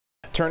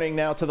Turning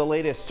now to the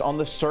latest on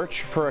the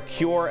search for a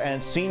cure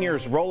and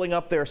seniors rolling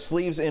up their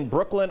sleeves in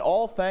Brooklyn,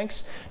 all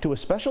thanks to a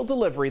special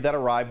delivery that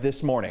arrived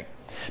this morning.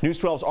 News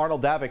 12's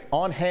Arnold Davick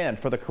on hand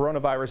for the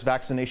coronavirus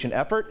vaccination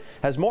effort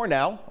has more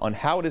now on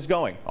how it is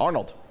going.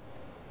 Arnold.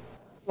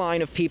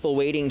 Line of people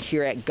waiting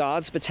here at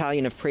God's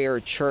Battalion of Prayer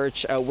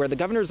Church, where the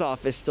governor's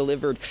office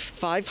delivered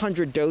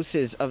 500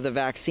 doses of the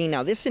vaccine.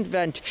 Now, this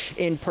event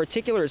in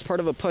particular is part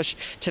of a push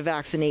to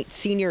vaccinate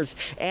seniors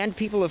and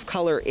people of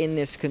color in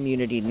this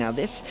community. Now,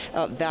 this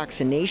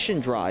vaccination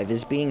drive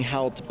is being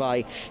held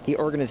by the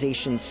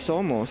organization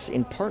Somos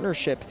in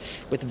partnership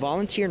with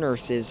volunteer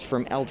nurses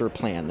from Elder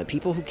Plan. The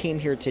people who came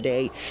here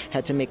today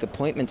had to make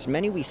appointments.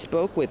 Many we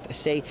spoke with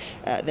say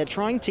that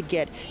trying to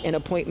get an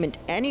appointment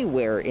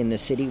anywhere in the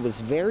city was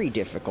very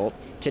difficult.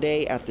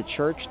 Today at the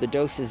church, the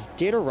doses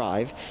did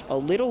arrive a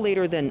little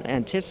later than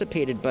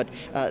anticipated, but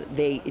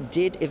they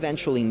did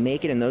eventually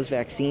make it, and those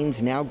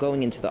vaccines now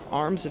going into the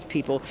arms of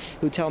people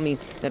who tell me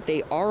that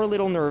they are a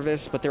little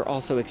nervous, but they're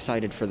also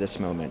excited for this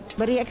moment.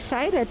 Very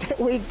excited.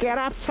 We get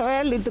up so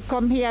early to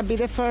come here, be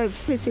the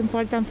first. It's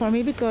important for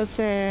me because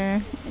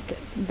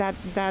that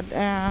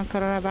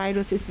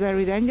coronavirus is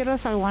very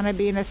dangerous. I want to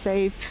be in a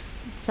safe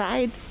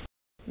side.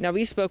 Now,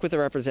 we spoke with a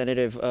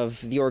representative of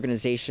the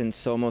organization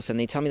Somos, and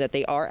they tell me that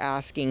they are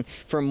asking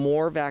for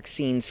more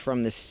vaccines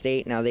from the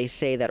state. Now, they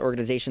say that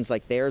organizations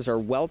like theirs are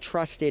well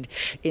trusted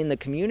in the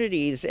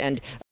communities, and